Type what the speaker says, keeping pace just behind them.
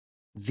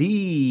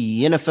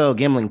The NFL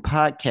Gambling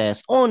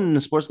Podcast on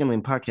the Sports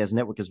Gambling Podcast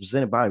Network is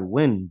presented by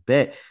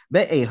WinBet.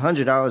 Bet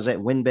 $100 at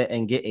WinBet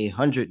and get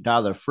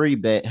 $100 free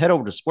bet. Head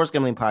over to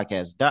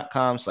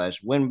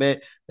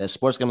sportsgamblingpodcast.com/WinBet. That's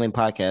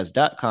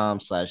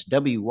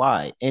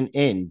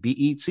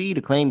sportsgamblingpodcast.com/WYNNBET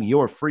to claim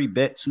your free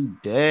bet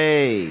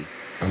today.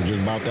 I'm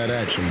just about that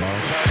action,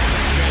 boss.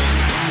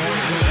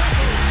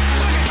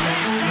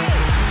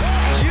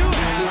 You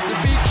have to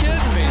be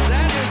kidding me.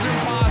 That is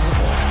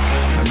impossible.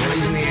 I'm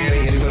raising the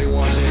ante. Anybody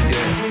wants it, get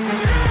it.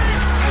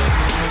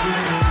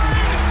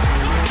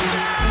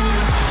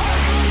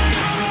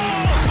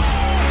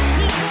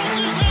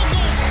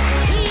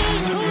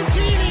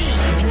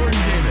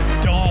 Jordan Davis,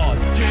 dog.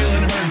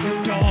 Jalen Hurts,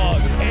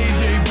 dog.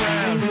 AJ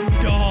Brown,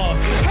 dog.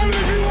 How many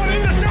people want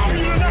in the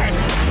W tonight?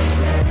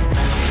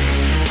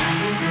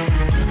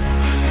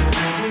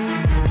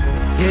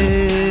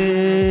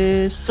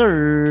 Yes,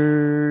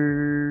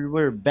 sir.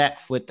 We're back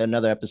with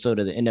another episode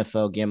of the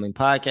NFL Gambling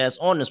Podcast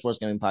on the Sports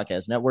Gambling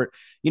Podcast Network.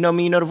 You know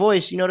me, you know the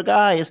voice, you know the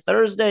guy. It's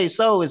Thursday,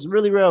 so it's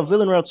really real.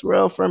 Villain Real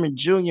Terrell Furman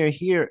Jr.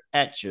 here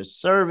at your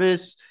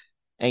service.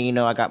 And you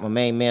know, I got my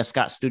main man,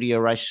 Scott Studio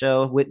Right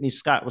Show with me.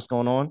 Scott, what's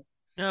going on?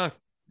 Yeah,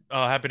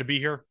 happy to be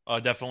here.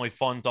 Definitely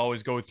fun to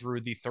always go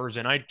through the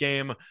Thursday night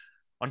game.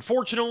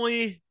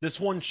 Unfortunately, this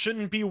one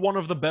shouldn't be one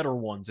of the better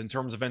ones in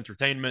terms of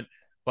entertainment,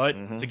 but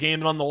it's a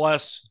game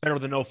nonetheless. Better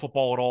than no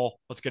football at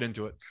all. Let's get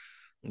into it.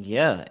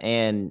 Yeah,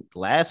 and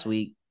last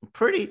week,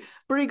 pretty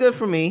good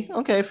for me.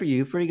 Okay, for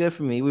you, pretty good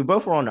for me. We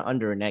both were on the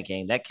under in that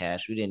game. That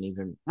cash,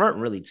 weren't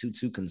really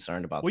too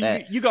concerned about Well,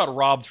 that. you got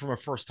robbed from a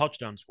first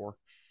touchdown score.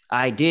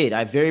 I did.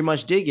 I very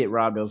much did get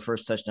robbed of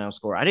first touchdown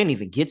score. I didn't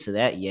even get to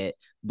that yet,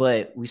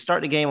 but we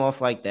start the game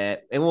off like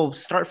that. And we'll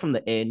start from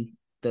the end.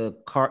 The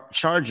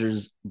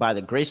Chargers, by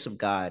the grace of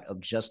God, of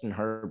Justin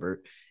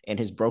Herbert and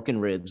his broken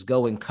ribs,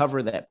 go and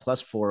cover that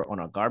 +4 on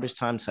a garbage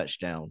time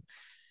touchdown.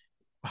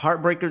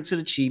 Heartbreaker to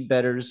the cheap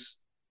bettors.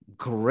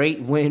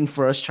 Great win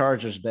for us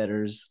Chargers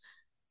bettors.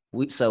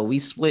 We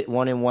split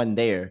 1-1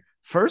 there.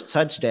 First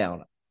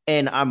touchdown.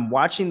 And I'm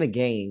watching the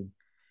game.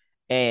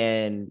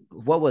 And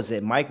what was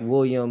it? Mike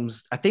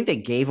Williams, I think they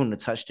gave him the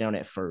touchdown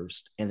at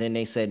first. And then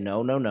they said,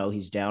 no,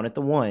 he's down at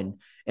the 1.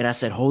 And I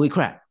said, holy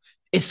crap,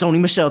 it's Sony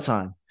Michel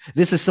time.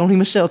 This is Sony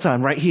Michel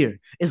time right here.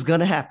 It's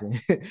going to happen.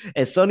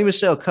 And Sony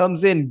Michel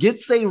comes in,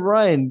 gets a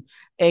run,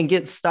 and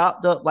gets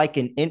stopped up like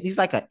he's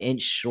like an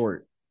inch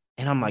short.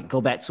 And I'm like, go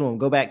back to him.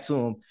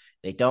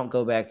 They don't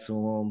go back to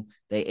him.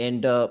 They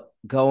end up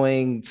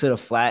going to the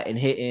flat and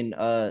hitting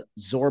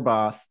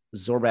Zorbath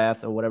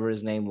or whatever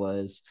his name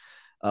was.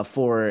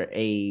 For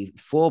a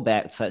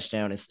fullback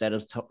touchdown instead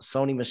of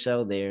Sony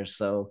Michel there.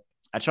 So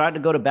I tried to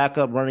go to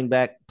backup running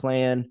back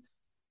plan.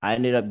 I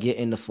ended up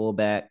getting the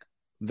fullback.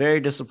 Very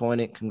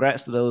disappointed.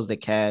 Congrats to those that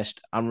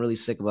cashed. I'm really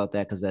sick about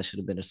that because that should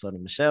have been a Sony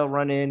Michel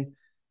run in.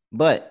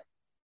 But,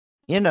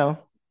 you know,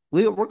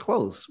 we're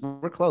close.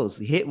 We're close.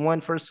 We hit one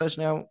first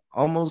touchdown,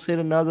 almost hit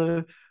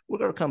another. We're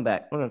going to come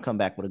back. We're going to come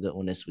back with a good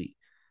one this week.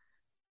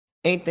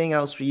 Anything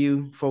else for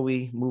you before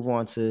we move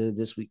on to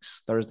this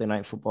week's Thursday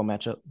night football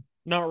matchup?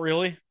 Not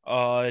really.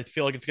 I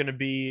feel like it's going to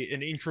be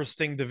an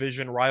interesting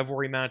division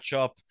rivalry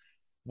matchup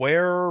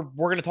where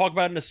we're going to talk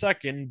about in a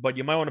second, but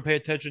you might want to pay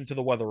attention to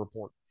the weather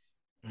report.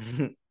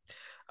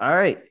 All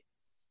right.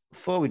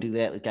 Before we do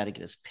that, we got to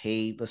get us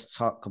paid. Let's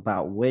talk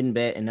about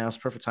WinBet. And now it's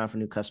perfect time for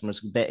new customers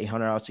who bet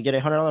 $100 to get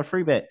a $100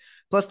 free bet.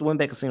 Plus, the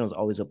WinBet Casino is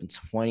always open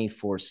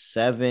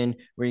 24/7,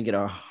 where you can get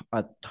a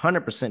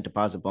 100%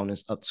 deposit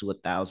bonus up to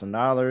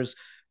 $1,000.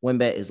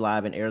 WinBet is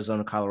live in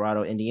Arizona,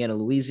 Colorado, Indiana,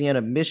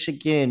 Louisiana,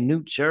 Michigan,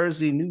 New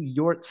Jersey, New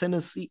York,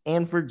 Tennessee,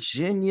 and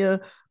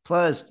Virginia.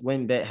 Plus,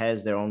 WinBet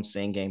has their own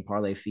same-game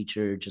parlay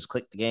feature. Just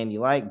click the game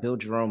you like,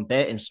 build your own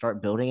bet, and start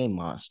building a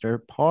monster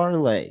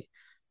parlay.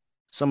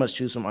 So much to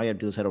choose from. All you have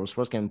to do is head over to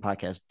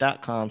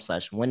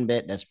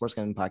sportsgamingpodcast.com/winbet. That's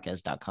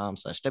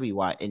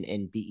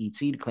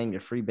sportsgamingpodcast.com/WYNNBET to claim your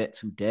free bet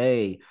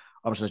today.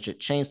 Also,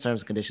 change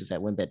terms and conditions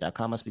at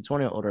winbet.com. Must be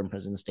 20 or older and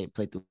present in the state.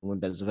 Play through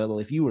WinBet is available.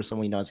 If you or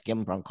someone you know has a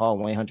gambling problem, call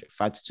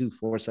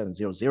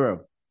 1-800-522-4700.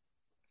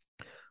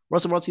 We're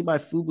also brought to you by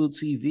Fubo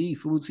TV.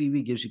 Fubo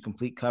TV gives you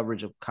complete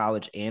coverage of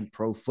college and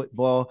pro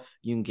football.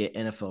 You can get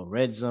NFL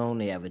Red Zone.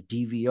 They have a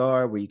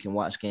DVR where you can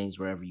watch games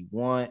wherever you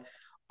want,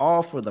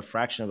 all for the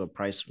fraction of the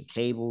price from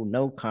cable.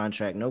 No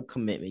contract, no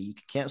commitment. You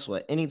can cancel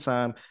at any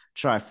time.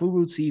 Try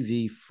Fubo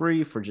TV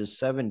free for just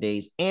 7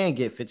 days and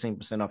get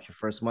 15% off your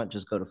first month.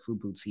 Just go to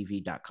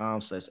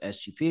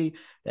FuboTV.com/SGP.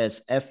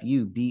 That's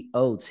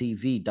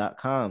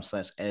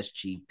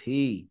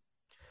FUBOTV.com/SGP.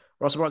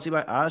 We're also brought to you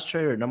by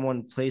OddsTrader, number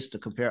one place to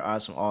compare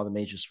odds from all the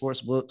major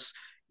sports books.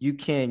 You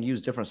can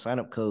use different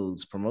sign-up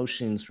codes,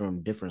 promotions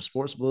from different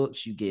sports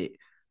books. You get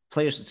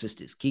player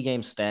statistics, key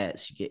game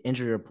stats, you get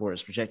injury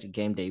reports, projected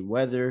game day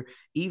weather,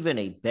 even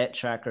a bet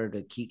tracker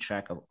to keep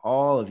track of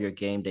all of your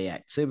game day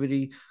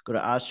activity. Go to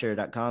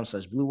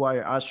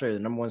oddstrader.com/bluewire. OddsTrader, the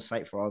number one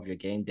site for all of your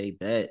game day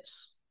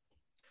bets.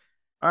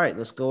 All right,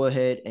 let's go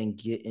ahead and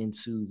get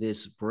into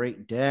this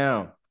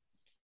breakdown.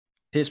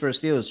 Pittsburgh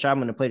Steelers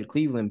traveling to play the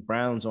Cleveland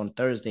Browns on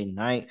Thursday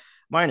night.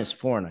 minus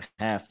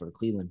 4.5 for the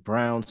Cleveland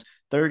Browns.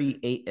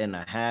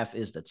 38.5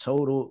 is the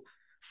total.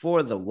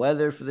 For the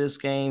weather for this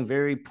game,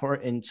 very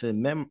important to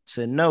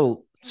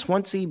note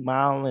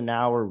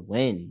 20-mile-an-hour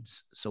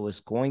winds. So it's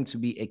going to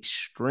be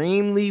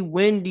extremely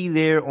windy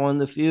there on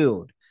the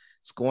field.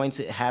 It's going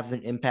to have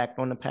an impact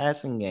on the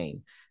passing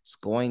game. It's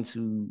going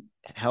to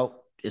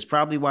help. It's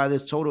probably why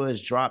this total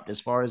has dropped as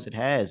far as it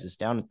has. It's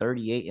down to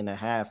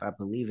 38.5. I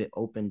believe it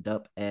opened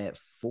up at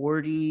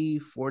 40,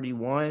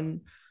 41,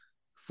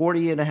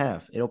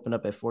 40.5. It opened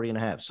up at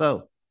 40.5.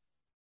 So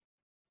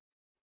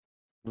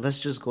let's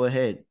just go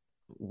ahead.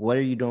 What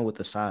are you doing with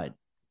the side?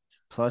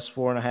 Plus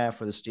 4.5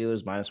 for the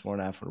Steelers, minus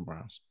 4.5 for the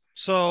Browns.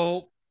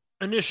 So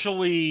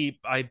initially,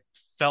 I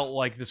felt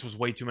like this was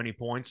way too many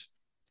points.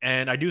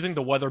 And I do think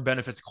the weather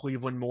benefits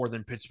Cleveland more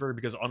than Pittsburgh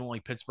because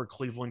unlike Pittsburgh,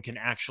 Cleveland can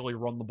actually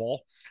run the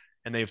ball.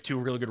 And they have two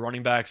really good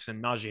running backs,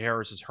 and Najee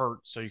Harris is hurt.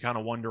 So you're kind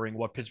of wondering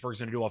what Pittsburgh's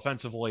going to do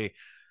offensively.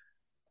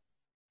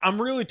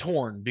 I'm really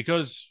torn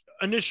because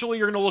initially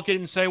you're going to look at it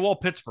and say, well,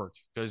 Pittsburgh,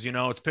 because,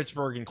 it's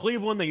Pittsburgh and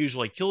Cleveland. They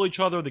usually kill each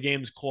other. The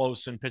game's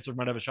close, and Pittsburgh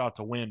might have a shot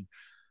to win.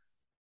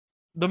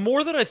 The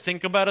more that I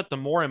think about it, the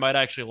more I might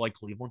actually like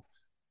Cleveland.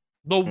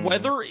 The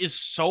weather is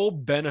so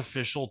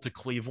beneficial to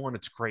Cleveland.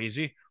 It's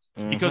crazy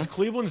because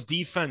Cleveland's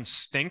defense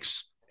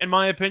stinks, in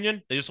my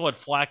opinion. They just let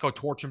Flacco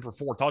torch him for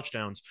 4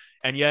 touchdowns.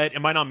 And yet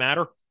it might not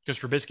matter because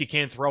Trubisky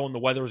can't throw and the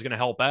weather is going to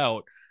help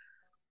out.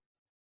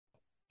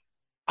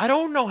 I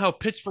don't know how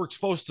Pittsburgh's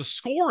supposed to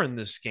score in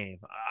this game.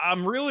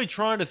 I'm really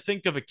trying to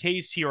think of a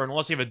case here,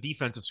 unless you have a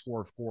defensive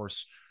score, of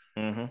course.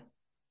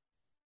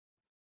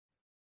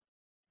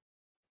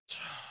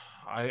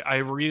 I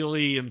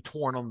really am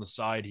torn on the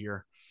side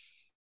here.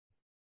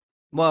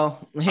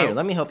 Well, here,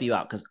 let me help you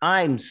out because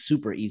I'm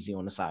super easy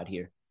on the side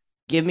here.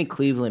 Give me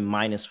Cleveland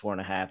minus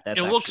 4.5. That's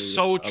it looks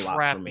so a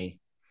lot for me.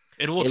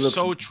 It looks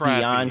so trappy.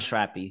 Beyond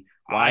trappy.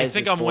 Why is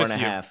this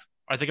 4.5?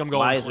 I think I'm going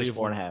Why is this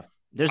 4.5?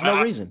 There's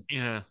no reason.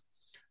 Yeah.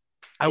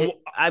 I'm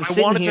I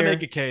wanted to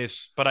make a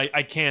case, but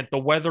I can't. The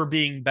weather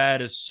being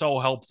bad is so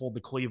helpful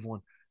to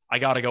Cleveland. I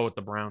got to go with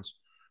the Browns.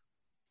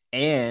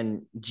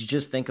 And you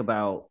just think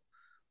about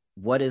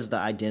what is the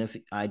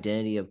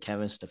identity of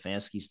Kevin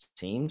Stefanski's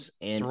teams,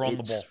 and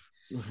it's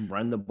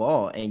run the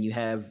ball. And you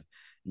have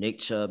Nick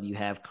Chubb, you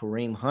have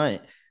Kareem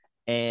Hunt,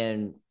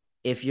 and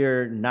if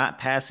you're not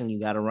passing, you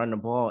got to run the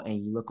ball. And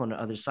you look on the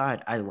other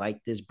side, I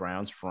like this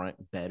Browns front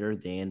better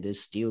than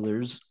this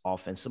Steelers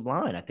offensive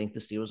line. I think the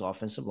Steelers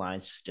offensive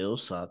line still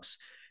sucks.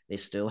 They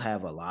still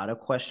have a lot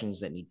of questions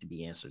that need to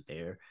be answered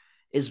there.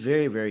 It's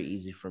very, very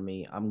easy for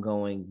me. I'm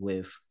going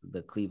with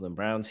the Cleveland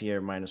Browns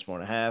here, minus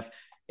 4.5.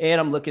 And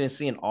I'm looking and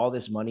seeing all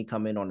this money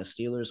come in on the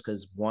Steelers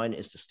because one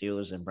is the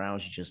Steelers and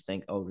Browns. You just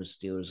think, oh, the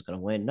Steelers are going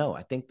to win. No,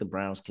 I think the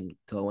Browns can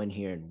go in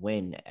here and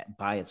win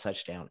by a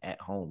touchdown at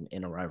home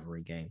in a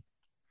rivalry game.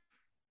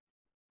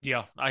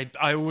 Yeah,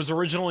 I was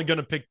originally going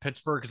to pick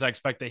Pittsburgh because I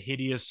expect a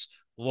hideous,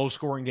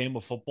 low-scoring game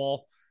of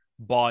football.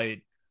 But,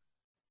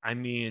 I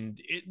mean,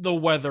 the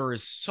weather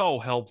is so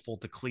helpful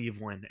to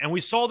Cleveland. And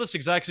we saw this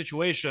exact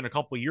situation a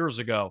couple of years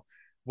ago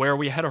where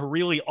we had a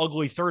really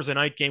ugly Thursday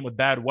night game with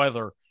bad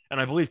weather,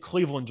 and I believe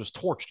Cleveland just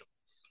torched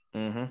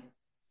them.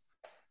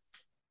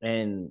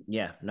 And,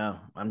 yeah, no,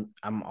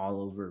 I'm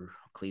all over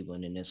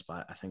Cleveland in this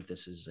spot. I think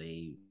this is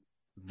a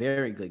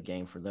very good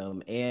game for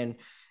them. And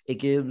it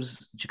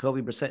gives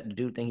Jacoby Brissett to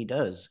do the thing he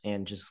does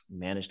and just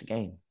manage the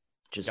game.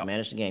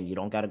 Manage the game. You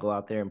don't got to go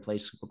out there and play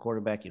super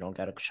quarterback. You don't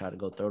got to try to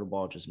go throw the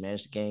ball. Just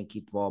manage the game,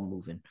 keep the ball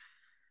moving.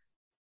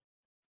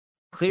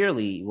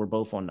 Clearly, we're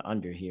both on the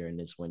under here in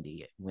this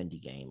windy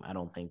game. I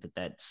don't think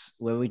that's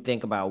when we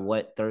think about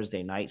what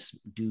Thursday nights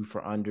do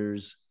for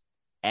unders.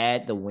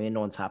 Add the win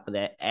on top of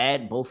that.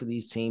 Add both of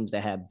these teams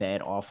that have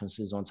bad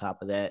offenses on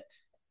top of that.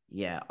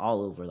 Yeah,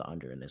 all over the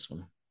under in this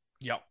one.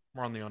 Yep,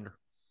 we're on the under.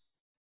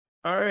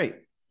 All right.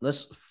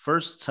 Let's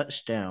first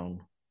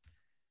touchdown.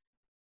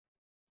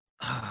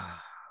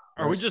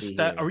 Are we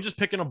just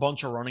picking a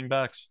bunch of running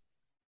backs?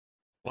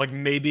 Like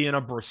maybe in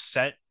a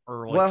Brissett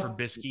or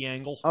Trubisky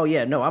angle? Oh,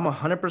 yeah. No, I'm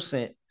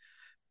 100%.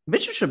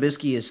 Mitchell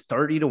Trubisky is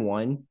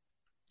 30-1,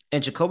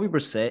 and Jacoby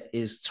Brissett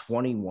is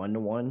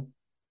 21-1.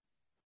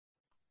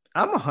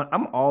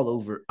 I'm all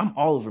over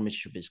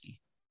Mitchell Trubisky.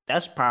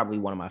 That's probably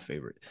one of my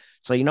favorite.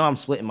 So, I'm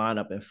splitting mine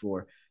up in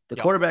 4. The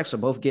quarterbacks are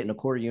both getting a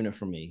quarter unit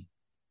from me.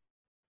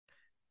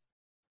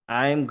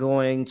 I'm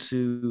going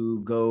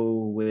to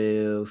go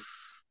with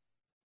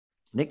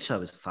Nick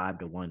Chubb is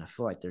 5-1. I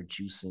feel like they're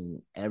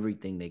juicing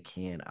everything they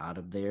can out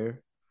of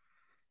there.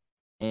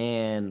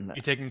 And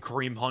you taking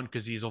Kareem Hunt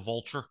because he's a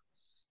vulture?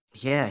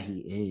 Yeah, he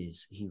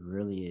is. He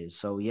really is.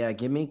 So yeah,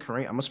 give me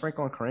Kareem. I'm gonna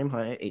sprinkle on Kareem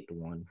Hunt at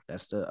 8-1.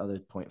 That's the other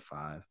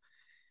 0.5.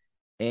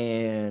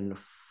 And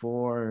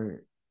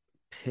for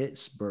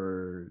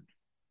Pittsburgh,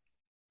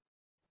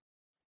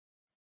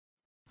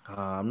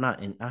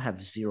 I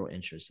have zero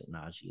interest in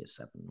Najee at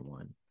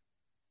 7-1.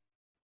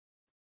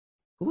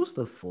 Who's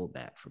the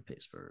fullback for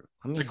Pittsburgh?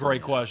 It's a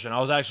great question. I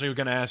was actually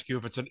going to ask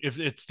you if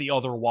it's the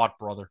other Watt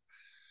brother.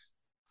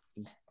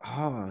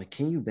 Oh,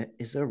 can you bet?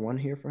 Is there one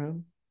here for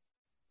him?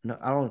 No,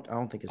 I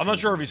don't think it's I'm him not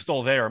sure if anymore. he's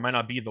still there. It might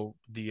not be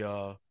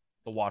the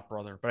Watt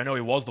brother, but I know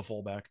he was the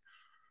fullback.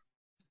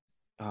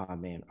 Oh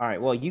man. All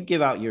right. Well, you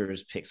give out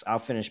yours picks. I'll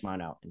finish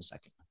mine out in a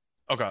second.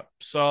 Okay.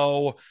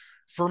 So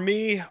for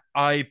me,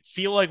 I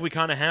feel like we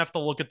kind of have to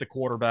look at the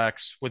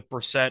quarterbacks with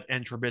Brissett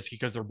and Trubisky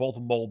because they're both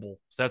mobile.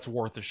 So that's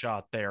worth a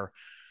shot there.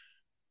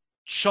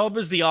 Chubb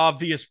is the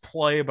obvious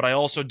play, but I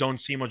also don't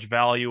see much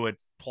value at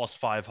plus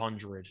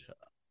 500.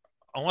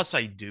 Unless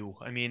I do.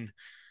 I mean,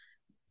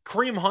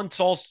 Kareem Hunt's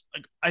also,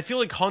 I feel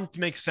like Hunt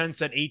makes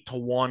sense at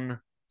 8-1,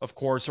 of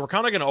course. So we're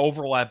kind of going to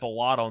overlap a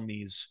lot on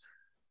these.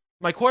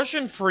 My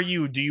question for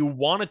you, do you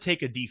want to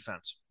take a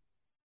defense?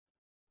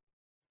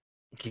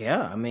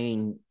 Yeah, I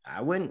mean,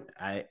 I wouldn't.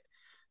 I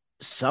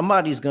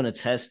somebody's gonna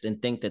test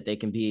and think that they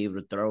can be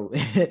able to throw.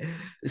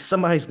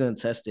 Somebody's gonna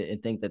test it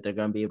and think that they're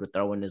gonna be able to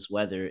throw in this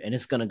weather, and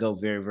it's gonna go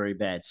very, very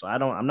bad. So I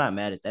don't. I'm not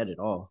mad at that at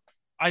all.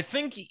 I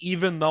think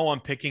even though I'm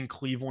picking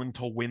Cleveland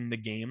to win the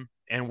game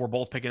and we're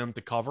both picking them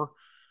to cover,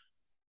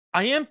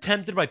 I am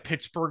tempted by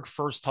Pittsburgh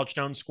first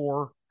touchdown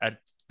score at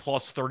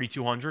plus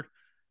 3,200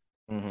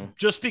 Mm-hmm.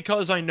 just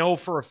because I know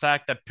for a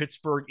fact that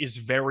Pittsburgh is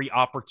very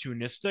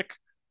opportunistic.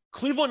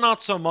 Cleveland, not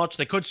so much.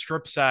 They could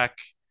strip sack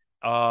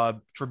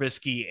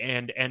Trubisky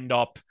and end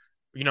up,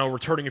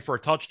 returning it for a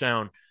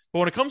touchdown. But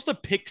when it comes to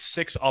pick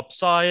six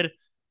upside,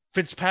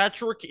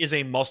 Fitzpatrick is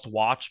a must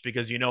watch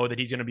because you know that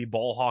he's going to be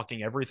ball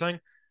hawking everything.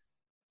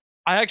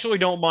 I actually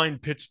don't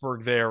mind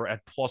Pittsburgh there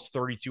at plus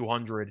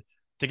 3,200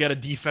 to get a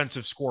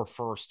defensive score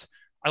first.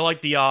 I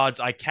like the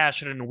odds. I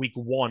cash it in week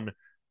one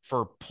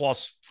for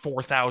plus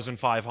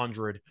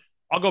 4,500.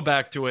 I'll go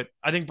back to it.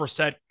 I think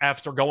Brissett,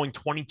 after going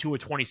 22 of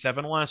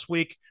 27 last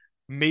week,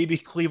 maybe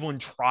Cleveland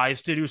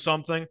tries to do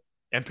something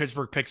and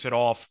Pittsburgh picks it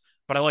off.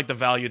 But I like the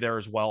value there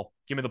as well.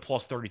 Give me the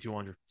plus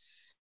 3,200.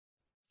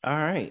 All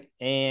right,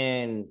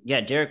 and yeah,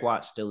 Derek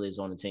Watt still is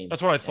on the team,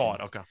 That's what I and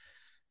thought. Okay.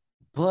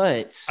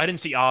 but I didn't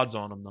see odds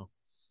on him, though.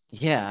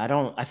 yeah, I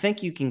don't. I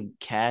think you can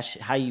cash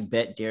how you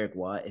bet Derek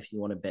Watt if you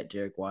want to bet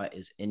Derek Watt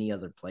is any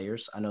other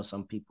players. I know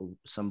some people,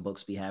 some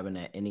books be having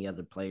that any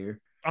other player.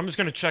 I'm just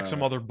going to check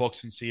some Uh, other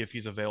books and see if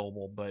he's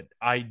available, but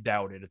I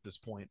doubt it at this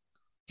point.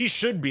 He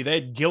should be. They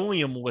had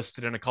Gilliam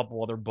listed in a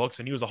couple other books,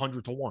 and he was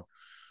 100-1.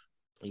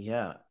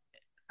 yeah,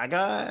 I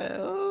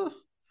got.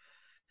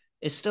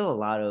 It's still a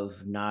lot of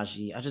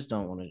Najee. I just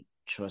don't want to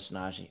trust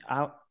Najee.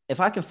 If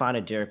I can find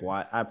a Derek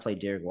Watt, I play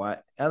Derek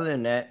Watt. Other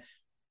than that,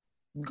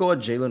 go with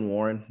Jalen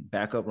Warren,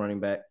 backup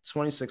running back,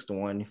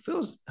 26-1. It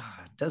feels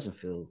doesn't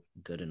feel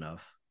good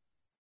enough.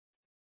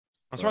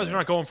 I'm surprised you're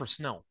But not going for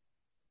Snell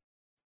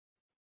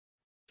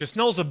because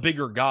Snell's a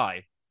bigger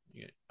guy.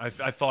 I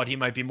thought he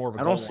might be more of a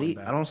I don't goal line see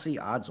I back. don't see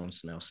odds on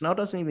Snell. Snell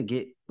doesn't even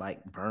get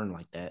like burned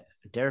like that.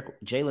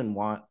 Derek Jalen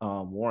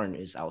Warren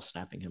is out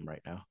snapping him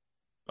right now.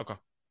 Okay.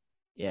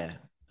 Yeah.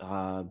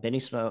 Benny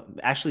Snell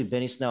actually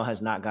Benny Snell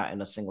has not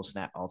gotten a single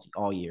snap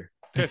all year.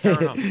 Okay,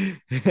 fair enough.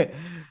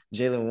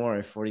 Jalen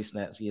Warren 40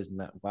 snaps. He is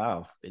not.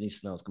 Wow, Benny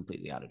Snell is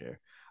completely out of there.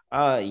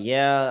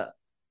 Yeah.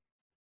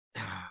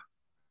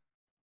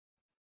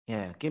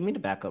 Yeah, give me the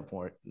backup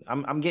Warren.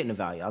 I'm getting the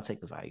value. I'll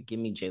take the value. Give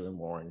me Jalen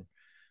Warren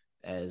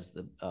as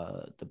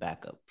the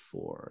backup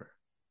for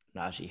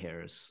Najee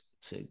Harris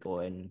to go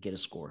ahead and get a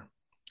score.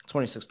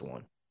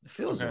 26-1. It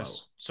feels Okay. low.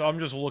 So I'm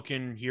just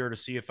looking here to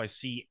see if I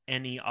see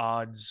any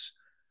odds.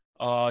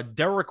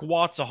 Derek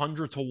Watt's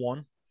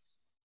 100-1.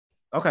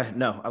 Okay,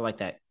 no, I like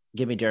that.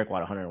 Give me Derek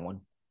Watt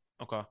 101.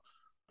 Okay.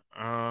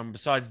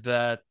 Besides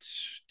that,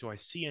 do I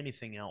see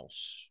anything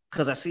else?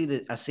 Because I see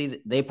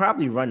that they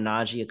probably run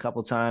Najee a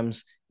couple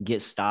times,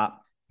 get stopped.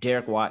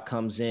 Derek Watt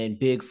comes in,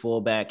 big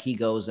fullback. He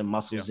goes and Yeah.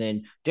 muscles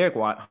in. Derek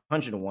Watt,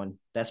 101.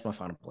 That's my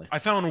final play. I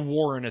found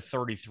Warren at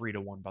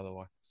 33-1, by the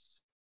way.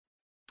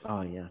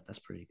 Oh yeah, that's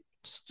pretty.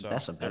 So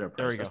That's a better there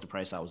price. you That's go. the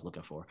price I was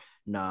looking for.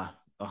 Nah,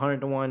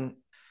 101.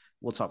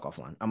 We'll talk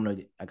offline.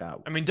 I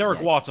got. I mean, Derek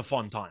Yeah, Watt's a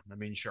fun time. I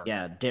mean, sure.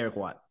 yeah. Derek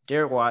Watt.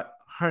 Derek Watt,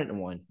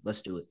 101.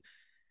 Let's do it.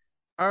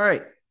 All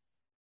right.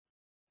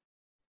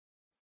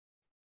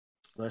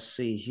 Let's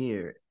see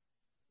here.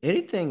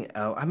 Anything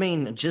else? I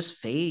mean, just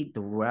fade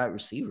the wide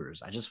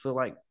receivers. I just feel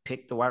like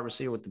pick the wide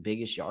receiver with the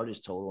biggest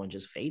yardage total and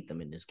just fade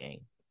them in this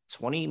game.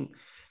 20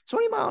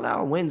 mile an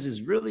hour wins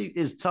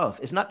is tough.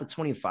 It's not the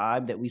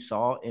 25 that we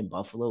saw in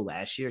Buffalo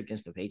last year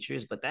against the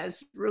Patriots, but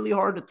that's really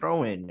hard to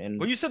throw in. Well,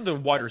 And you said the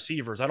wide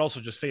receivers. I'd also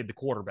just fade the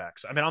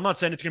quarterbacks. I mean, I'm not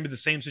saying it's going to be the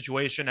same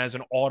situation as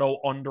an auto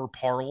under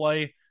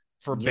parlay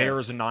for yeah,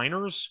 Bears and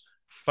Niners,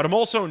 but I'm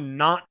also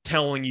not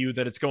telling you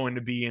that it's going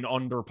to be an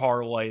under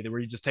parlay where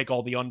you just take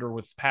all the under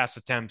with pass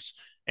attempts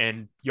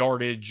and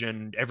yardage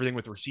and everything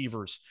with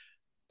receivers.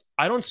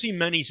 I don't see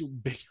many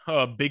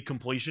big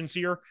completions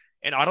here,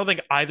 and I don't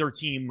think either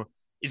team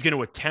is going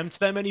to attempt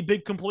that many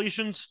big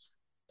completions.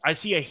 I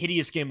see a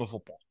hideous game of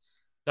football.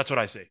 That's what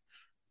I see.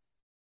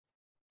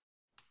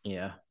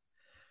 yeah.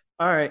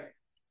 All right.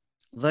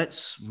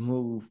 Let's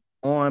move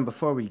on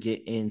before we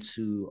get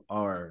into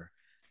our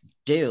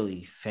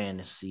daily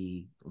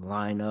fantasy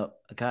lineup.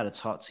 I got to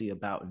talk to you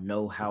about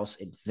No House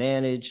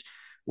Advantage,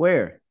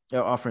 where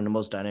they're offering the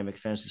most dynamic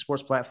fantasy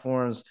sports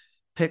platforms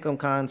pick'em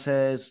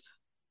contests,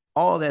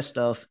 all that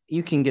stuff.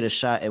 You can get a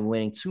shot at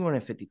winning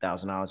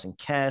 $250,000 in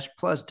cash.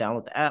 Plus,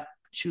 download the app,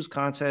 choose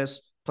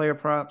contests, player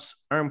props,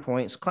 earn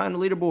points, climb the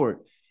leaderboard.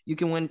 You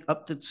can win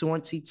up to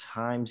 20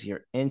 times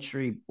your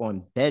entry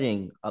on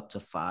betting up to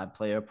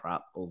 5-player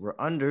prop over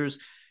unders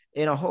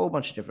in a whole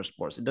bunch of different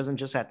sports. It doesn't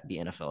just have to be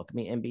NFL. It could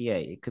be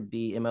NBA. It could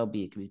be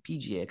MLB. It could be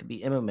PGA. It could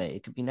be MMA.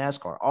 It could be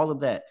NASCAR. All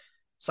of that.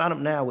 Sign up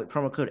now with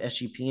promo code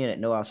SGPN at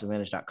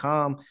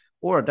nohouseadvantage.com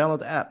or download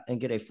the app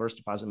and get a first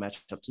deposit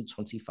match up to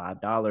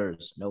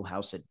 $25. No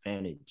house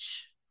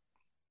advantage.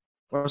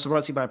 We're also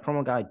brought to you by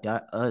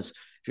promoguide.us.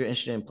 If you're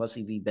interested in plus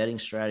EV betting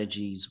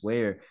strategies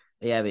where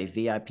they have a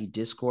VIP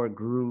Discord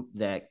group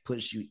that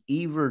puts you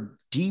even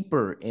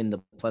deeper in the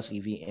plus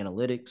EV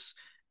analytics.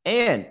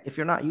 And if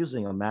you're not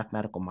using a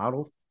mathematical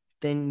model,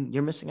 then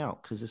you're missing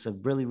out because it's a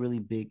really, really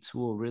big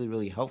tool, really,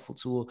 really helpful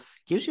tool.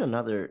 Gives you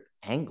another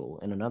angle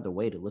and another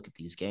way to look at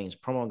these games.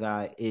 Promo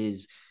Guy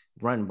is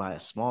run by a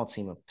small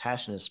team of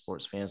passionate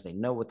sports fans. They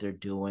know what they're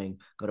doing.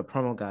 Go to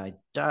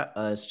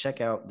promoguide.us,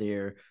 check out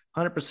their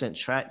 100%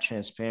 track,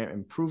 transparent,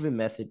 and proven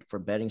method for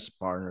betting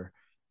smarter.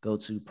 Go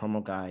to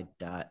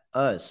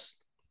promoguide.us.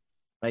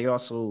 Now you're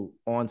also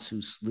on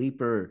to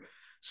Sleeper.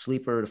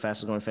 Sleeper, the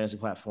fastest growing fantasy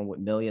platform with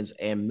millions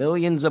and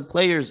millions of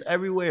players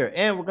everywhere.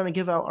 And we're going to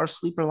give out our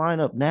sleeper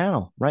lineup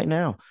now, right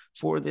now,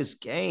 for this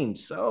game.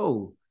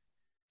 So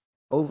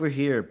over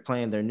here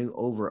playing their new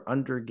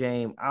over-under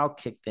game, I'll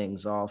kick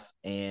things off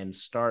and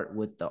start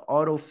with the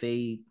auto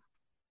fade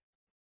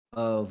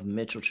of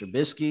Mitchell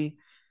Trubisky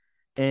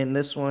in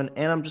this one.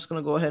 And I'm just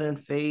going to go ahead and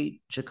fade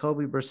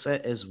Jacoby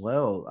Brissett as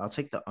well. I'll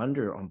take the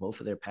under on both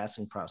of their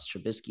passing props.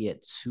 Trubisky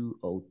at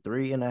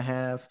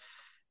 203.5.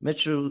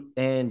 Mitchell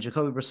and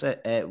Jacoby Brissett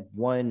at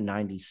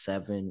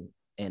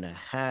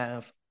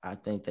 197.5. I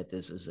think that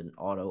this is an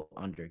auto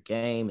under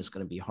game. It's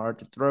going to be hard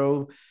to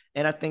throw.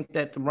 And I think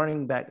that the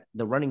running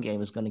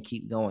game is going to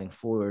keep going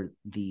for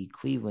the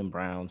Cleveland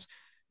Browns.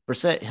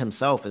 Brissett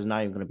himself is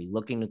not even going to be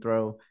looking to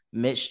throw.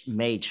 Mitch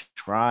may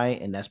try,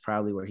 and that's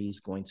probably where he's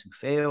going to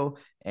fail.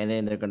 And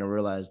then they're going to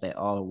realize that,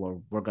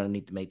 we're going to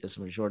need to make this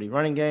a majority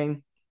running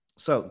game.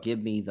 So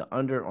give me the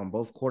under on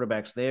both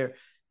quarterbacks there.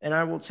 And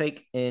I will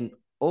take an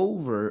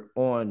over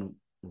on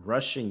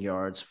rushing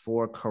yards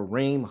for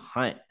Kareem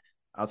Hunt.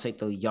 I'll take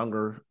the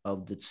younger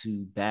of the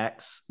two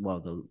backs.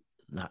 Well,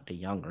 not the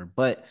younger,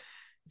 but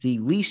the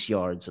least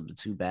yards of the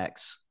two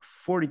backs,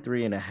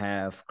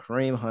 43.5.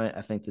 Kareem Hunt,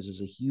 I think this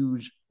is a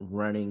huge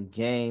running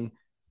game.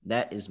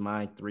 That is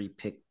my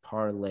 3-pick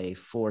parlay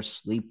for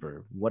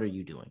Sleeper. What are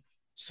you doing?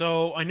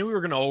 So I knew we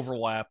were going to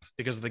overlap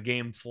because of the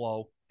game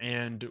flow,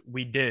 and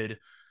we did.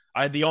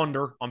 I had the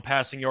under on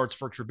passing yards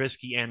for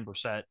Trubisky and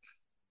Brissett.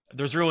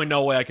 There's really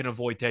no way I can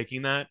avoid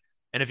taking that.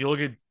 And if you look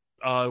at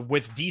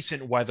with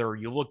decent weather,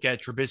 you look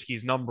at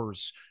Trubisky's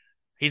numbers,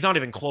 he's not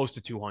even close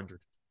to 200.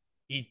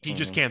 He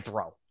just can't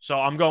throw. So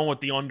I'm going with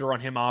the under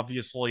on him,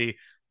 obviously.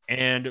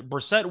 And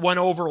Brissett went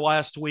over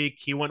last week.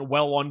 He went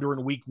well under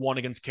in week 1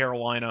 against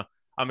Carolina.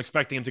 I'm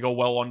expecting him to go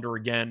well under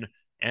again.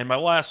 And my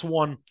last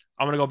one,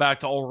 I'm going to go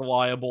back to all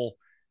reliable,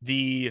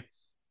 the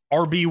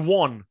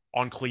RB1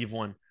 on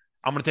Cleveland.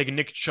 I'm going to take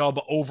Nick Chubb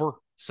over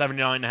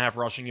 79.5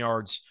 rushing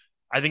yards.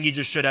 I think he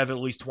just should have at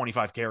least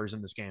 25 carries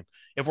in this game.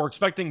 If we're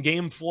expecting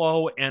game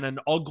flow and an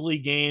ugly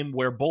game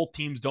where both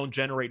teams don't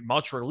generate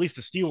much, or at least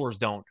the Steelers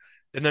don't,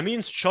 then that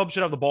means Chubb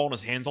should have the ball in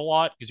his hands a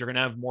lot because you're going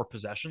to have more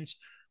possessions.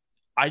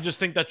 I just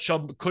think that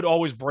Chubb could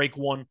always break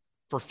one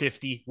for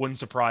 50. Wouldn't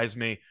surprise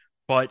me.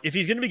 But if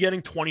he's going to be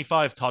getting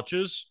 25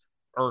 touches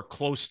or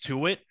close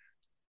to it,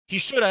 he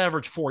should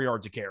average 4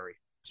 yards a carry,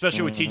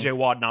 especially with TJ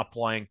Watt not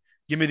playing.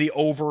 Give me the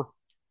over.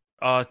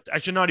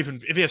 Actually, not even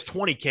if he has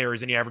 20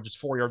 carries and he averages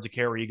 4 yards a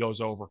carry, he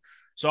goes over.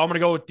 So I'm going to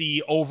go with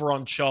the over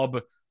on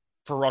Chubb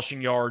for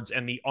rushing yards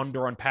and the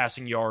under on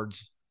passing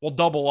yards. We'll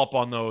double up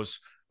on those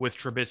with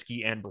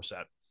Trubisky and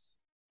Brissett.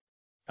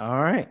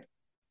 All right.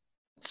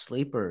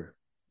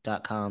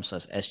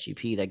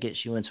 Sleeper.com/SGP. That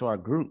gets you into our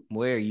group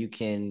where you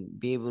can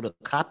be able to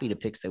copy the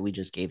picks that we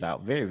just gave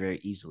out very, very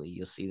easily.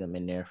 You'll see them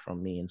in there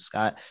from me and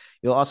Scott.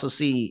 You'll also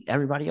see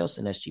everybody else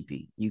in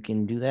SGP. You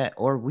can do that,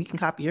 or we can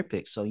copy your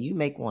picks. So you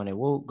make one and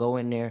we'll go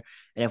in there.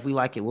 And if we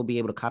like it, we'll be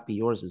able to copy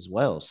yours as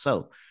well.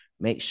 So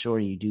make sure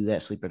you do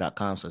that.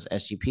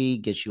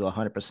 Sleeper.com/SGP gets you a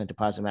 100%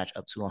 deposit match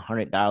up to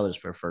 $100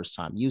 for first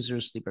time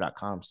users.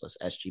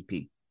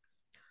 Sleeper.com/SGP.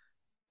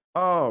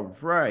 All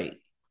right.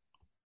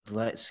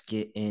 Let's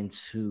get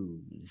into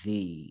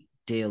the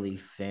daily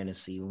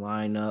fantasy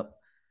lineup.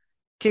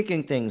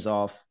 Kicking things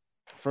off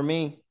for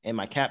me in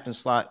my captain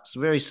slot, it's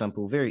very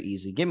simple, very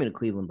easy. Give me the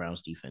Cleveland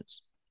Browns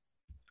defense.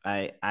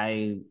 I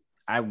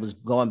was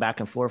going back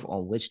and forth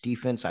on which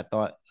defense I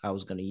thought I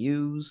was going to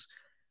use.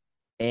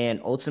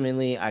 And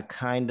ultimately, I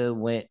kind of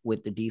went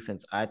with the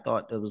defense I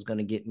thought that was going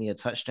to get me a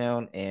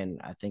touchdown.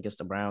 And I think it's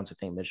the Browns. I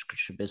think Mitch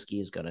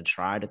Trubisky is going to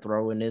try to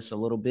throw in this a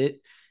little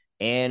bit.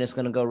 And it's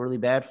going to go really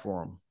bad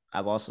for him.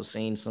 I've also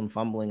seen some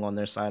fumbling on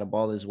their side of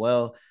ball as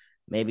well.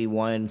 Maybe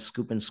one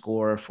scoop and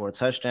score for a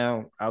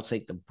touchdown. I'll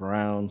take the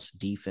Browns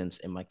defense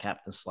in my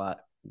captain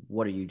slot.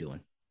 What are you doing?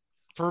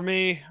 For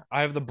me,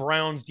 I have the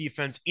Browns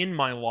defense in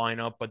my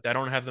lineup, but I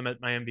don't have them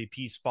at my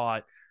MVP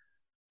spot.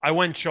 I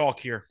went chalk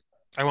here.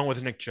 I went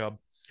with Nick Chubb.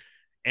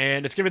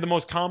 And it's going to be the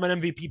most common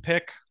MVP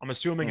pick, I'm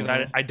assuming, because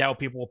Mm-hmm. I doubt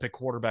people will pick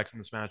quarterbacks in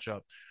this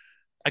matchup.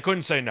 I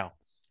couldn't say no.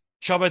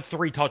 Chubb had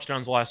 3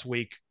 touchdowns last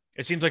week.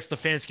 It seems like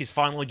Stefanski's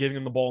finally giving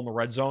him the ball in the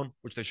red zone,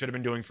 which they should have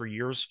been doing for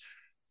years.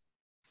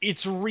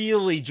 It's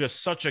really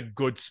just such a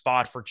good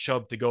spot for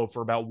Chubb to go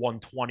for about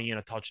 120 and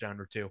a touchdown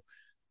or two.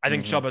 I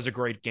think Mm-hmm. Chubb has a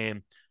great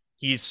game.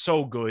 He's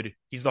so good.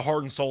 He's the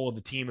heart and soul of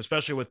the team,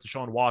 especially with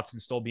Deshaun Watson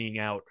still being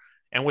out.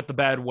 And with the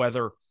bad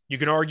weather, you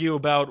can argue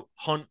about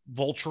Hunt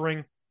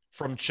vulturing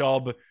from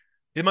Chubb.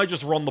 They might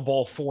just run the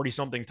ball 40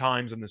 something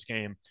times in this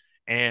game.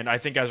 And I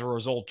think as a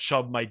result,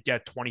 Chubb might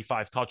get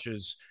 25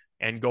 touches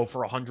and go for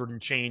 100 and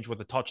change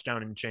with a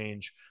touchdown and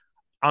change.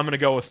 I'm going to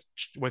go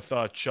with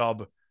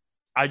Chubb.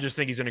 I just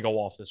think he's going to go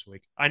off this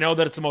week. I know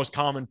that it's the most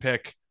common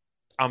pick.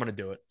 I'm going to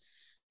do it.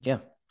 Yeah.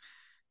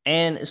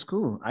 And it's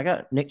cool. I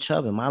got Nick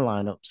Chubb in my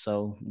lineup.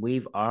 So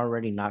we've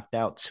already knocked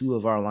out two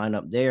of our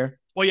lineup there.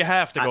 Well, you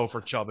have to I, go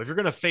for Chubb. If you're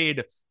going to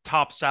fade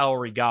top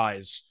salary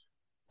guys,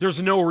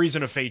 there's no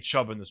reason to fade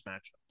Chubb in this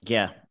matchup.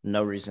 yeah,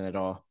 no reason at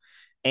all.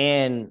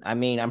 And I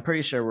mean, I'm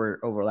pretty sure we're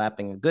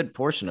overlapping a good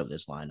portion of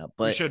this lineup,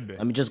 We but should be.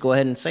 let me just go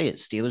ahead and say it.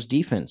 Steelers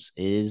defense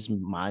is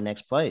my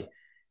next play.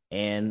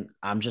 And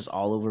I'm just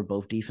all over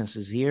both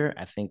defenses here.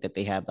 I think that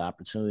they have the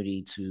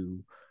opportunity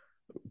to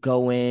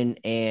go in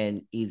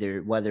and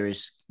either whether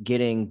it's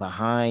getting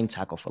behind,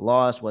 tackle for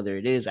loss, whether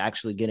it is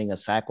actually getting a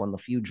sack on the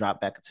few drop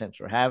back attempts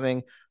we're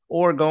having,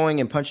 or going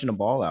and punching the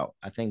ball out.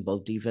 I think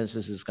both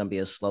defenses is going to be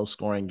a slow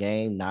scoring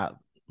game, not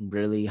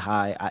really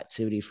high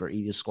activity for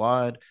either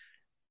squad.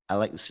 I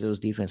like the Steelers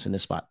defense in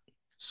this spot.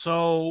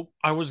 So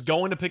I was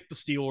going to pick the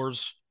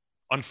Steelers.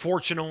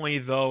 Unfortunately,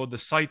 though, the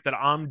site that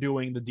I'm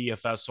doing the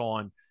DFS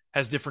on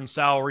has different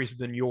salaries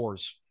than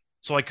yours.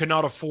 So I could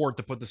not afford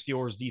to put the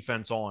Steelers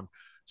defense on.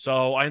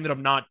 So I ended up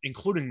not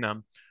including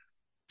them.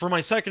 For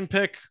my second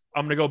pick,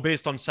 I'm going to go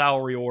based on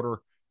salary order.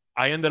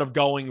 I ended up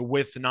going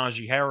with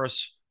Najee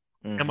Harris.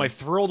 Am I Mm-hmm.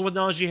 thrilled with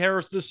Najee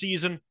Harris this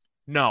season?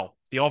 No.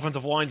 The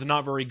offensive line's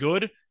not very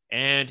good,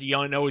 and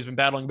I know he's been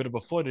battling a bit of a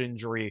foot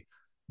injury,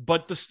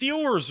 but the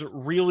Steelers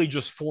really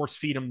just force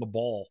feed him the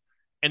ball,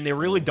 and they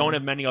really don't Mm-hmm.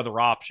 have many other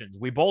options.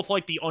 We both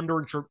like the under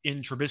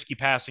in Trubisky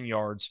passing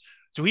yards,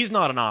 so he's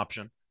not an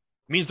option.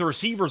 It means the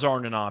receivers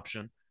aren't an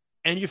option.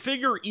 And you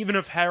figure even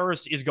if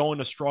Harris is going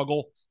to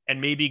struggle and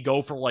maybe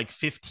go for like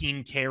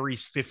 15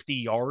 carries, 50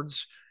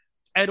 yards,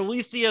 at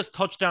least he has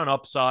touchdown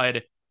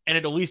upside and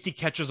at least he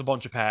catches a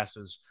bunch of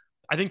passes.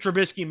 I think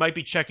Trubisky might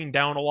be checking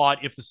down a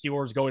lot if the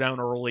Steelers go down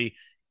early.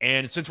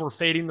 And since we're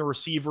fading the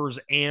receivers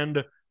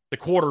and the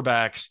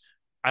quarterbacks,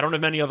 I don't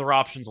have many other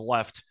options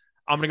left.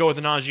 I'm going to go with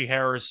Najee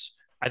Harris.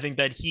 I think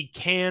that he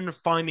can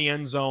find the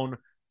end zone,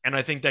 and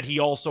I think that he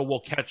also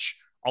will catch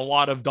a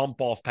lot of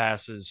dump off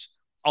passes.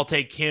 I'll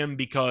take him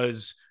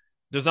because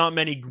there's not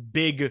many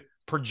big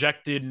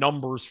projected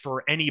numbers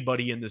for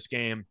anybody in this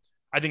game.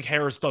 I think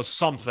Harris does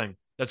something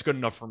that's good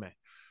enough for me.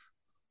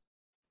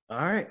 All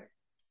right.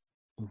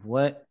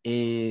 What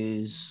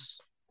is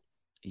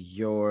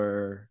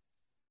your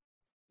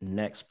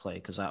next play?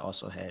 Because I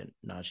also had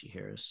Najee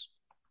Harris.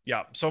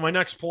 Yeah. So my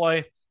next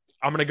play,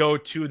 I'm going to go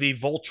to the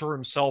vulture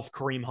himself,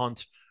 Kareem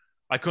Hunt.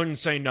 I couldn't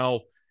say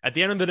no. At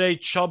the end of the day,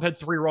 Chubb had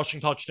 3 rushing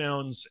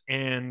touchdowns,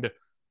 and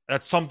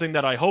that's something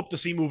that I hope to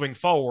see moving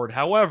forward.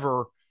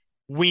 However,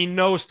 we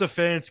know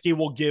Stefanski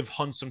will give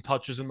Hunt some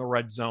touches in the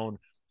red zone,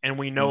 and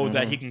we know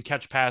that he Mm-hmm. can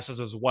catch passes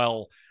as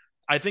well.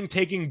 I think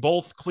taking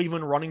both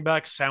Cleveland running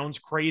backs sounds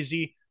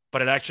crazy,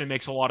 but it actually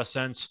makes a lot of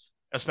sense,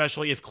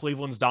 especially if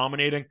Cleveland's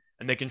dominating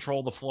and they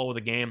control the flow of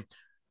the game.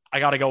 I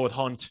got to go with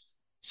Hunt.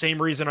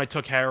 Same reason I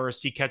took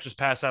Harris. He catches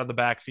pass out of the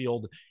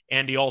backfield,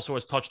 and he also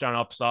has touchdown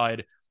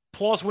upside.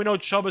 Plus, we know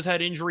Chubb has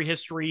had injury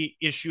history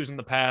issues in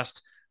the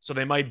past, so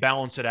they might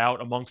balance it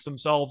out amongst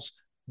themselves.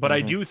 But I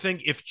Mm-hmm. do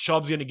think if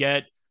Chubb's going to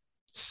get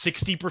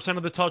 60%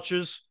 of the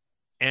touches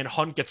and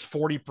Hunt gets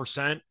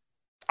 40%,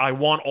 I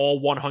want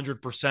all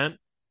 100%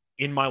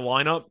 in my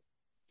lineup.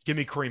 Give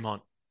me Kareem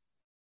Hunt.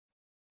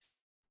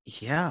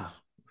 Yeah,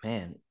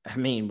 man. I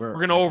mean, We're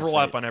going to like I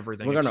overlap said, on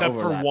everything we're gonna except for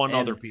overlap, one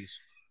other and piece.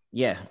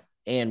 yeah,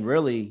 and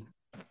really,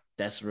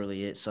 that's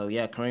really it. So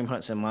yeah, Kareem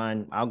Hunt's in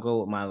mine. I'll go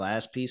with my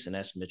last piece, and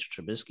that's Mitch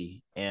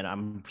Trubisky. And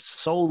I'm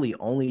solely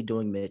only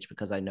doing Mitch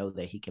because I know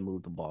that he can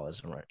move the ball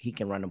as he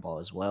can run the ball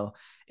as well.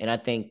 And I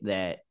think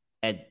that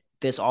at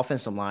this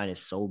offensive line is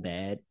so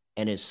bad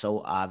and it's so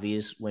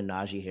obvious when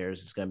Najee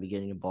Harris is going to be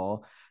getting the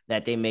ball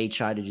that they may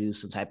try to do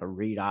some type of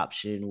read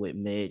option with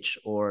Mitch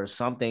or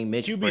something.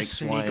 Mitch QB breaks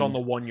sneak on one. the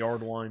 1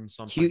 yard line,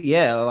 something.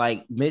 Yeah,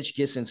 like Mitch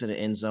gets into the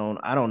end zone.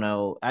 I don't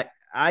know.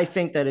 I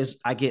think that is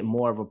I get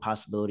more of a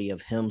possibility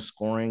of him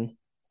scoring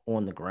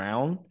on the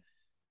ground,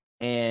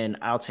 and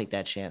I'll take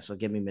that chance. So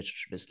give me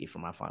Mitch Trubisky for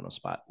my final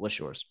spot. What's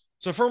yours?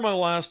 So for my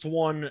last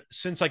one,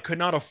 since I could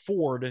not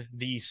afford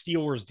the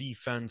Steelers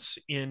defense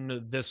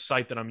in this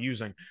site that I'm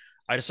using,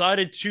 I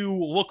decided to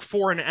look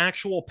for an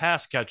actual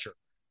pass catcher.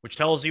 which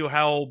tells you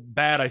how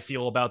bad I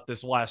feel about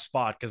this last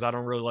spot because I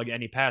don't really like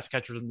any pass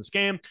catchers in this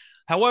game.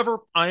 However,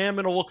 I am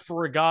going to look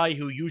for a guy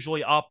who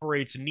usually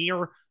operates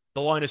near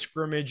the line of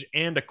scrimmage,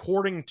 and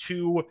according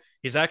to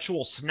his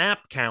actual snap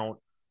count,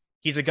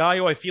 he's a guy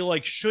who I feel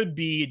like should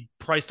be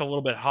priced a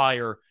little bit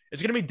higher.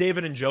 It's going to be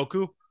David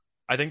Njoku.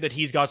 I think that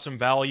he's got some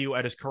value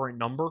at his current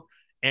number.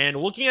 And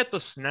looking at the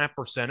snap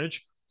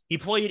percentage, he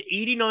played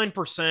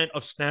 89%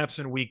 of snaps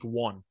in week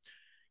one.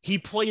 He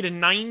played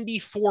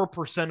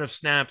 94% of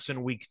snaps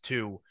in week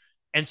two.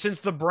 And since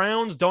the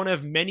Browns don't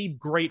have many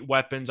great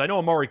weapons, I know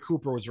Amari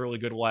Cooper was really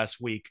good last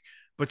week,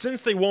 but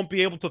since they won't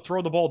be able to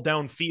throw the ball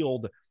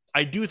downfield,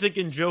 I do think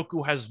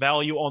Njoku has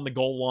value on the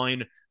goal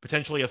line,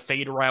 potentially a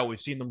fade route. We've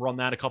seen them run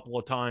that a couple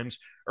of times,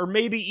 or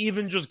maybe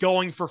even just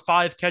going for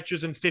 5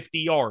 catches and 50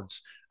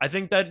 yards. I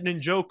think that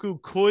Njoku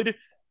could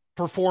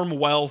perform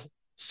well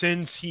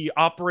since he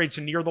operates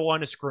near the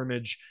line of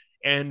scrimmage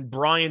and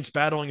Bryant's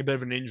battling a bit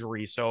of an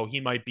injury, so he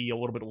might be a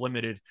little bit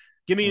limited.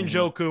 Give me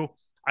Njoku.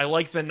 I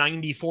like the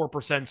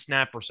 94%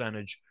 snap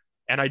percentage,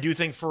 and I do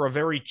think for a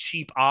very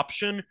cheap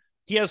option,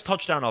 he has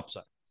touchdown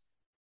upside.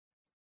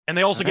 And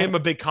they also gave him a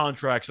big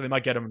contract, so they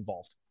might get him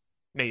involved.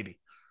 Maybe.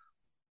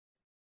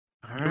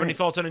 All You have any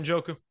thoughts on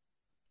Njoku?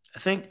 I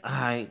think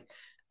I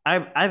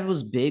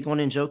was big on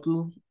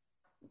Njoku.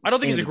 I don't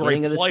think he's a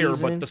great player,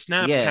 but the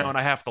snap Yeah. count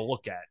I have to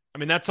look at. I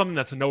mean, that's something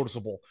that's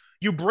noticeable.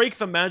 You break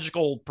the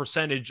magical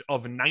percentage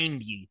of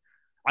 90,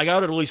 I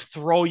got to at least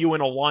throw you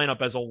in a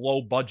lineup as a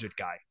low budget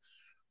guy.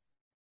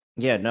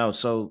 Yeah, no.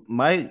 So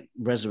my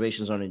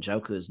reservations on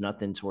Njoku is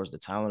nothing towards the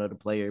talent of the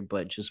player,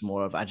 but just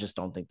more of I just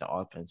don't think the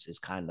offense is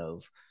kind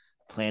of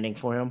planning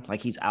for him.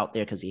 Like he's out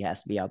there because he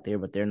has to be out there,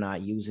 but they're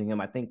not using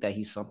him. I think that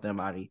he's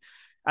somebody.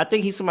 I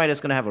think he's somebody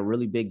that's going to have a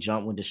really big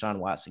jump when Deshaun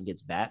Watson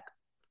gets back.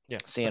 Yeah,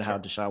 seeing how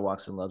Deshaun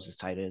Watson loves his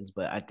tight ends,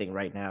 but I think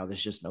right now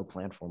there's just no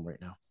plan for him right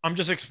now. I'm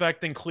just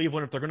expecting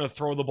Cleveland, if they're going to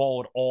throw the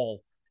ball at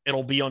all,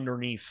 it'll be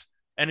underneath.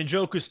 And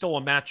Njoku is still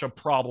a matchup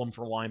problem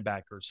for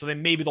linebackers. So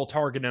then maybe they'll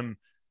target him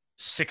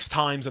 6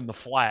 times in the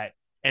flat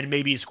and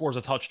maybe he scores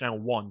a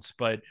touchdown once.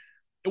 But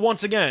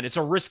once again, it's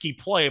a risky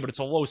play, but it's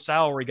a low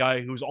salary guy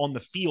who's on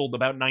the field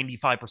about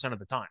 95% of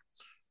the time.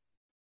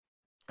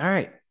 All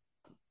right.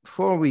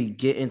 Before we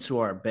get into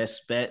our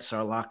best bets,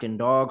 our lock and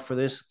dog for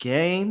this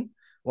game,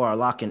 or our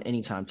lock and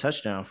anytime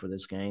touchdown for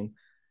this game,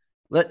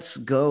 let's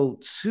go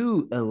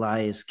to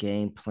Elias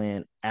Game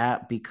Plan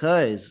app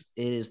because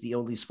it is the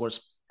only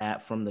sports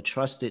app from the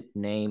trusted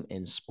name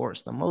in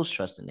sports, the most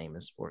trusted name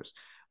in sports,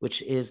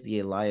 which is the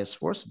Elias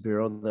Sports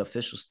Bureau, the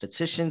official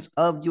statisticians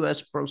of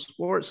U.S. pro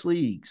sports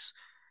leagues.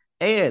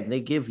 And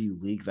they give you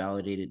league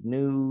validated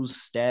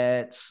news,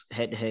 stats,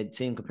 head-to-head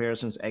team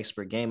comparisons,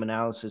 expert game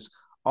analysis,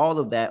 all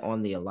of that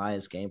on the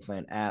Elias Game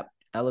Plan app.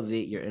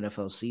 Elevate your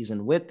NFL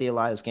season with the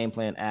Elias Game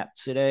Plan app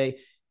today,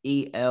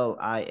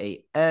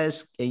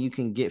 ELIAS, and you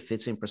can get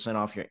 15%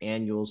 off your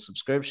annual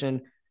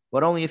subscription,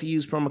 but only if you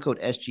use promo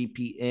code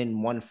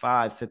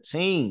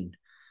SGPN1515.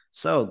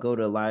 So go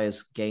to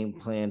Elias Game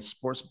Plan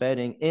Sports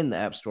Betting in the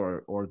App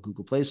Store or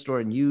Google Play Store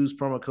and use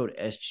promo code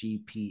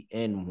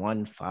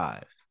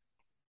SGPN15.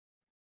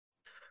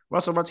 We're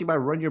also brought to you by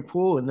Run Your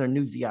Pool and their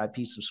new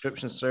VIP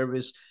subscription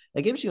service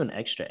that gives you an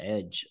extra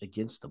edge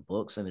against the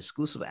books and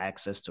exclusive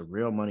access to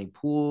real money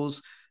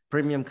pools,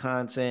 premium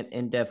content,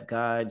 in-depth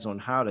guides on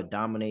how to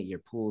dominate your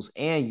pools,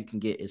 and you can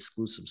get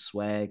exclusive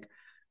swag.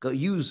 Go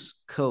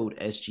use code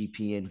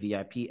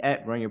SGPNVIP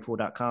at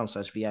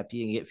runyourpool.com/VIP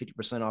and get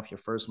 50% off your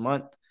first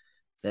month.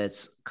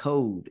 That's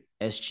code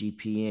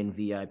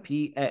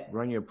SGPNVIP at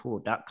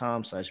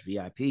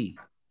runyourpool.com/VIP.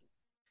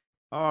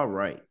 All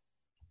right.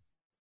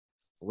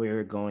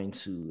 We're going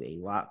to a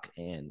lock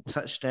and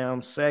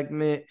touchdown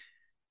segment.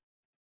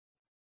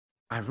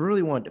 I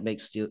really wanted to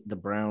make the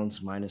Browns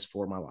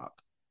 -4 my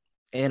lock.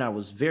 And I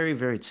was very,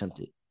 very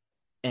tempted.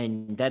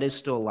 And that is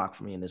still a lock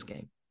for me in this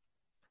game.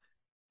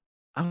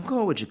 I'm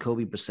going with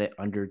Jacoby Brissett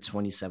under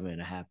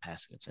 27.5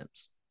 passing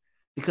attempts.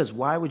 Because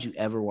why would you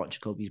ever want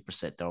Jacoby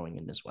Brissett throwing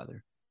in this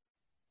weather?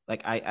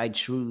 Like, I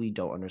truly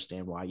don't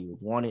understand why you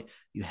would want it.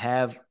 You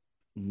have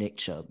Nick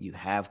Chubb. You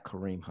have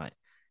Kareem Hunt.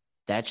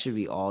 That should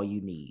be all you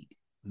need.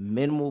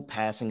 Minimal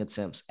passing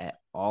attempts at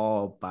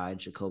all by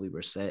Jacoby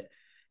Brissett.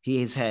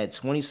 He has had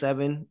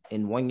 27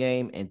 in one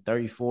game and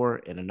 34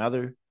 in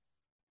another.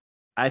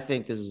 I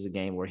think this is a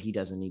game where he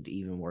doesn't need to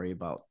even worry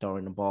about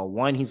throwing the ball.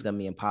 One, he's going to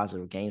be in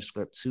positive game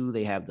script. Two,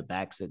 they have the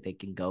backs that they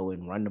can go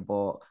and run the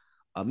ball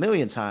a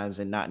million times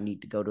and not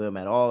need to go to him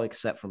at all,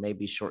 except for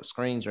maybe short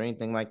screens or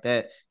anything like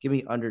that. Give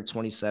me under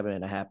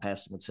 27.5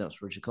 passing attempts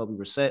for Jacoby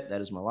Brissett.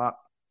 That is my lock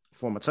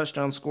for my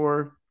touchdown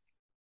scorer.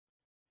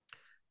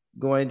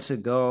 Going to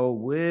go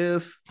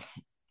with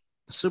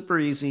super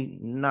easy,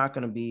 not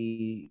going to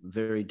be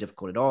very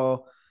difficult at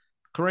all.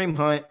 Kareem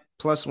Hunt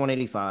plus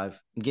 185.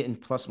 I'm getting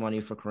plus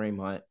money for Kareem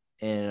Hunt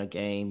in a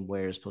game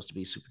where it's supposed to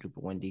be super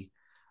duper windy.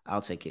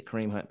 I'll take it.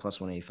 Kareem Hunt plus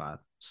 185.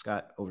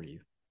 Scott, over to you.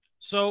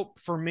 So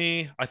for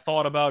me, I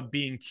thought about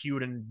being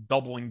cute and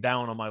doubling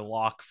down on my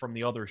lock from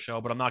the other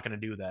show, but I'm not going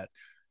to do that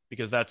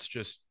because that's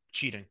just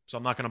cheating. So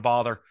I'm not going to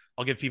bother.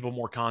 I'll give people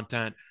more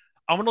content.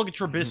 I'm going to look at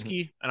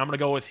Trubisky, and I'm going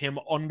to go with him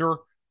under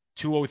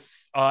 20.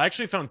 I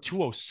actually found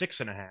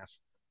 206.5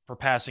 for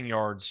passing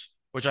yards,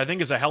 which I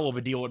think is a hell of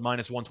a deal at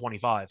minus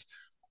 125.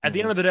 At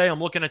the end of the day,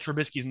 I'm looking at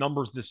Trubisky's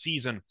numbers this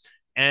season,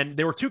 and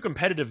there were two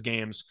competitive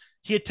games.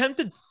 He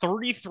attempted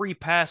 33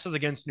 passes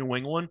against New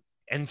England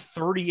and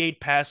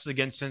 38 passes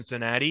against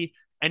Cincinnati,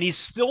 and he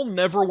still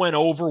never went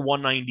over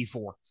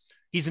 194.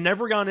 He's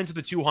never gone into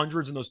the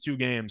 200s in those two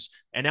games,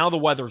 and now the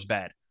weather's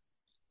bad.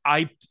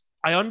 I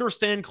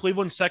understand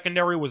Cleveland's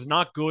secondary was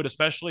not good,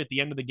 especially at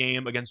the end of the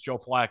game against Joe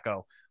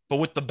Flacco. But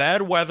with the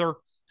bad weather,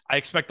 I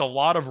expect a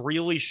lot of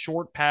really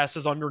short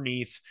passes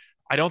underneath.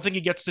 I don't think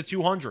he gets to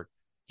 200.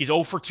 He's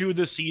 0 for 2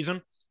 this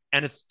season,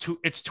 and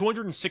it's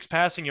 206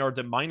 passing yards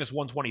at minus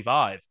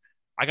 125.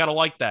 I got to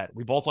like that.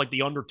 We both like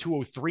the under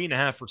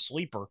 203.5 for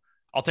sleeper.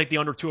 I'll take the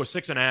under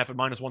 206.5 at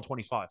minus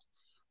 125.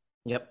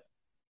 Yep.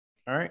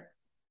 All right.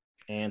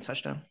 And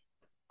touchdown.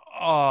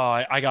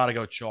 Oh, I got to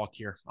go chalk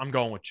here. I'm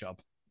going with Chubb.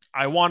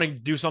 I want to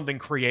do something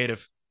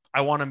creative.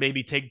 I want to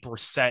maybe take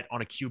Brissett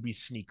on a QB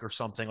sneak or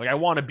something. Like, I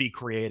want to be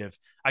creative.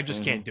 I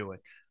just can't do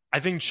it. I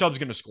think Chubb's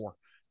going to score.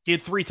 He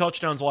had 3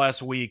 touchdowns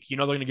last week. You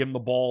know they're going to give him the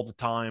ball all the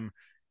time.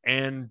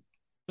 And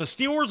the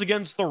Steelers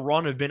against the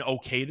run have been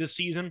okay this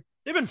season.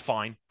 They've been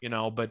fine,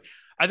 but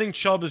I think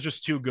Chubb is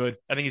just too good.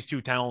 I think he's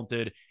too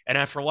talented. And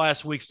after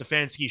last week,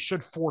 Stefanski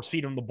should force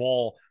feed him the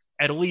ball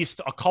at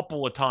least a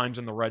couple of times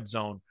in the red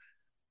zone.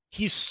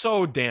 He's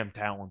so damn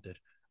talented.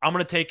 I'm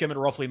going to take him at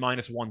roughly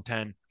minus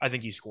 110. I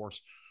think he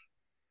scores.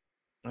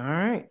 All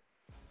right.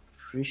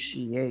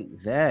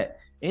 Appreciate that.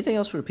 Anything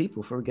else for the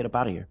people before we get up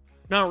out of here?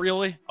 Not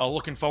really.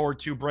 Looking forward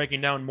to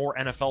breaking down more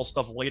NFL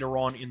stuff later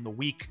on in the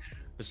week.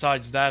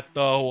 Besides that,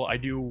 though, I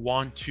do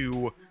want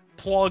to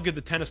plug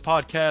the tennis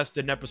podcast.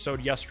 Did an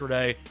episode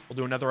yesterday. We'll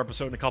do another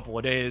episode in a couple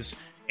of days.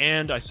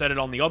 And I said it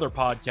on the other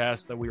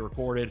podcast that we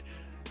recorded.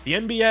 The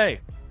NBA,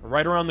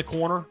 right around the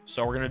corner.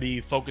 So we're going to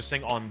be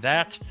focusing on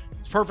that.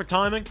 It's perfect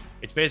timing.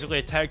 It's basically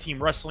a tag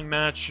team wrestling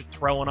match.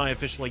 Terrell and I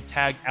officially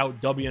tagged out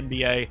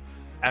WNBA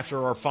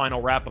after our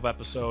final wrap-up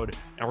episode,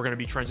 and we're going to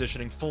be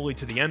transitioning fully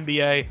to the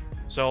NBA.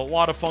 So a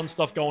lot of fun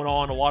stuff going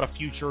on, a lot of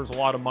futures, a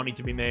lot of money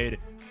to be made,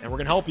 and we're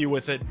going to help you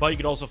with it. But you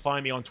can also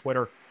find me on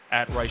Twitter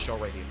at Rice Show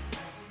Radio.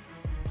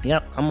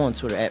 Yep, I'm on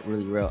Twitter at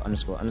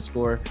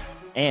reallyreal__.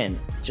 And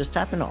just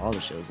tap into all the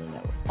shows in the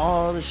network.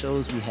 All the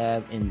shows we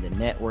have in the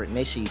network.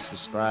 Make sure you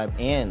subscribe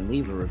and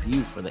leave a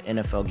review for the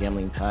NFL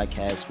Gambling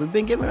Podcast. We've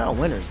been giving out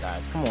winners,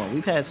 guys. Come on.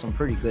 We've had some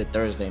pretty good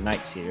Thursday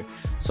nights here.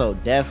 So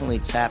definitely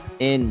tap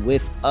in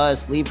with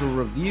us. Leave a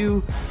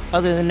review.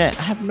 Other than that,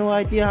 I have no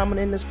idea how I'm going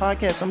to end this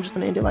podcast. So I'm just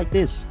going to end it like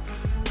this.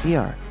 We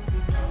are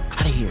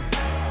out of here.